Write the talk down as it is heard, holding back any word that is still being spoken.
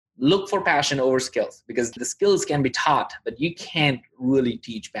look for passion over skills, because the skills can be taught, but you can't really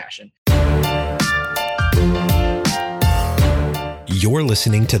teach passion. You're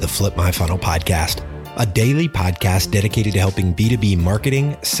listening to the Flip My Funnel podcast, a daily podcast dedicated to helping B2B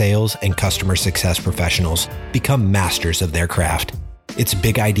marketing, sales, and customer success professionals become masters of their craft. It's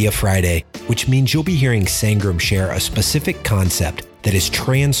Big Idea Friday, which means you'll be hearing Sangram share a specific concept that has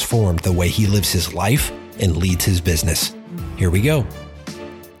transformed the way he lives his life and leads his business. Here we go.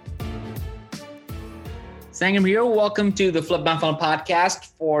 Sangram here. Welcome to the Flip My Funnel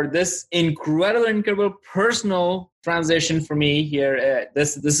podcast for this incredible personal transition for me here.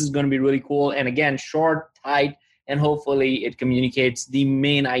 This is going to be really cool. And again, short, tight, and hopefully it communicates the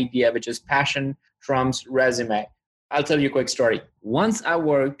main idea, which is passion trumps resume. I'll tell you a quick story. Once I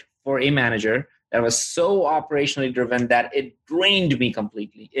worked for a manager that was so operationally driven that it drained me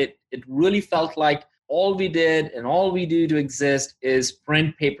completely. It really felt like all we did and all we do to exist is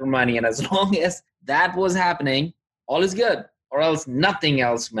print paper money. And as long as that was happening, all is good, or else nothing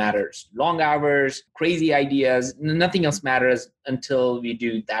else matters. Long hours, crazy ideas, nothing else matters until we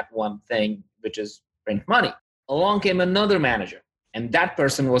do that one thing, which is print money. Along came another manager, and that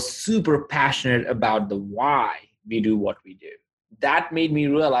person was super passionate about the why we do what we do. That made me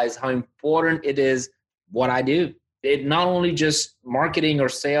realize how important it is what I do. It not only just marketing or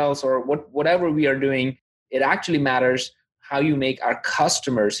sales or whatever we are doing, it actually matters how you make our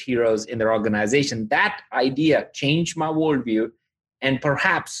customers heroes in their organization. That idea changed my worldview, and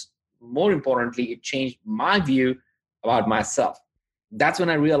perhaps more importantly, it changed my view about myself. That's when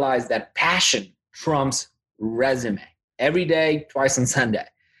I realized that passion trumps resume. Every day, twice on Sunday.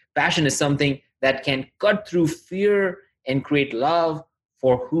 Passion is something that can cut through fear and create love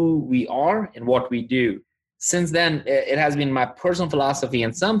for who we are and what we do. Since then, it has been my personal philosophy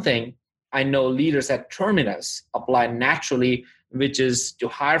and something I know leaders at Terminus apply naturally, which is to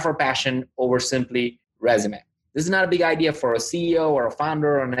hire for passion over simply resume. This is not a big idea for a CEO or a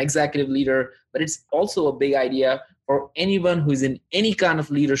founder or an executive leader, but it's also a big idea for anyone who's in any kind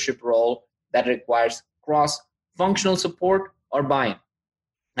of leadership role that requires cross-functional support or buy-in.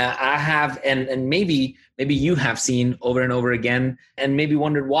 I have, and maybe you have seen over and over again, and maybe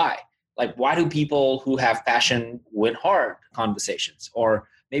wondered why. Like, why do people who have passion win hard conversations? Or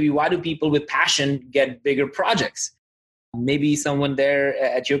maybe why do people with passion get bigger projects? Maybe someone there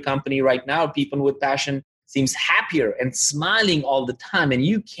at your company right now, people with passion seems happier and smiling all the time, and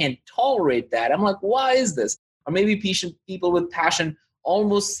you can't tolerate that. I'm like, why is this? Or maybe people with passion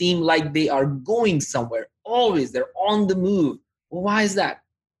almost seem like they are going somewhere. Always, they're on the move. Well, why is that?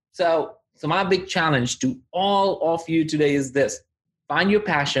 So my big challenge to all of you today is this. Find your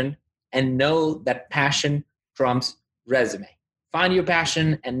passion and know that passion trumps resume. Find your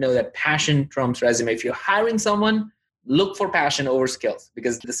passion and know that passion trumps resume. If you're hiring someone, look for passion over skills,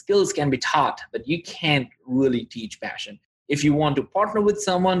 because the skills can be taught, but you can't really teach passion. If you want to partner with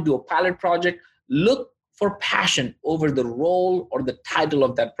someone, do a pilot project, look for passion over the role or the title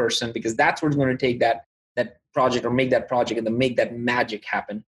of that person, because that's what's going to take that project or make that project and then make that magic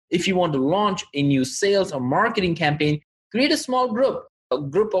happen. If you want to launch a new sales or marketing campaign, create a small group, a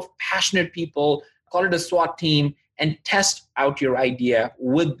group of passionate people, call it a SWAT team, and test out your idea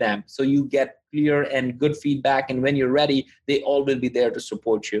with them so you get clear and good feedback. And when you're ready, they all will be there to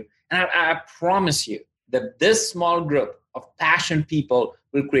support you. And I promise you that this small group of passionate people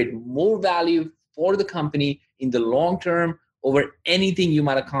will create more value for the company in the long term over anything you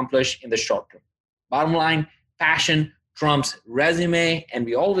might accomplish in the short term. Bottom line, passion trumps resume. And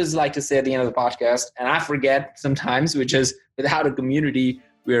we always like to say at the end of the podcast, and I forget sometimes, which is without a community,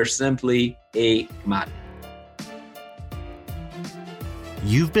 we are simply a commodity.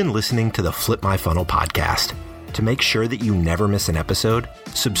 You've been listening to the Flip My Funnel podcast. To make sure that you never miss an episode,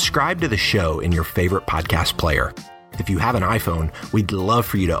 subscribe to the show in your favorite podcast player. If you have an iPhone, we'd love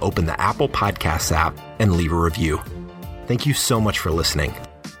for you to open the Apple Podcasts app and leave a review. Thank you so much for listening.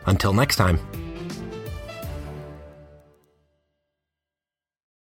 Until next time.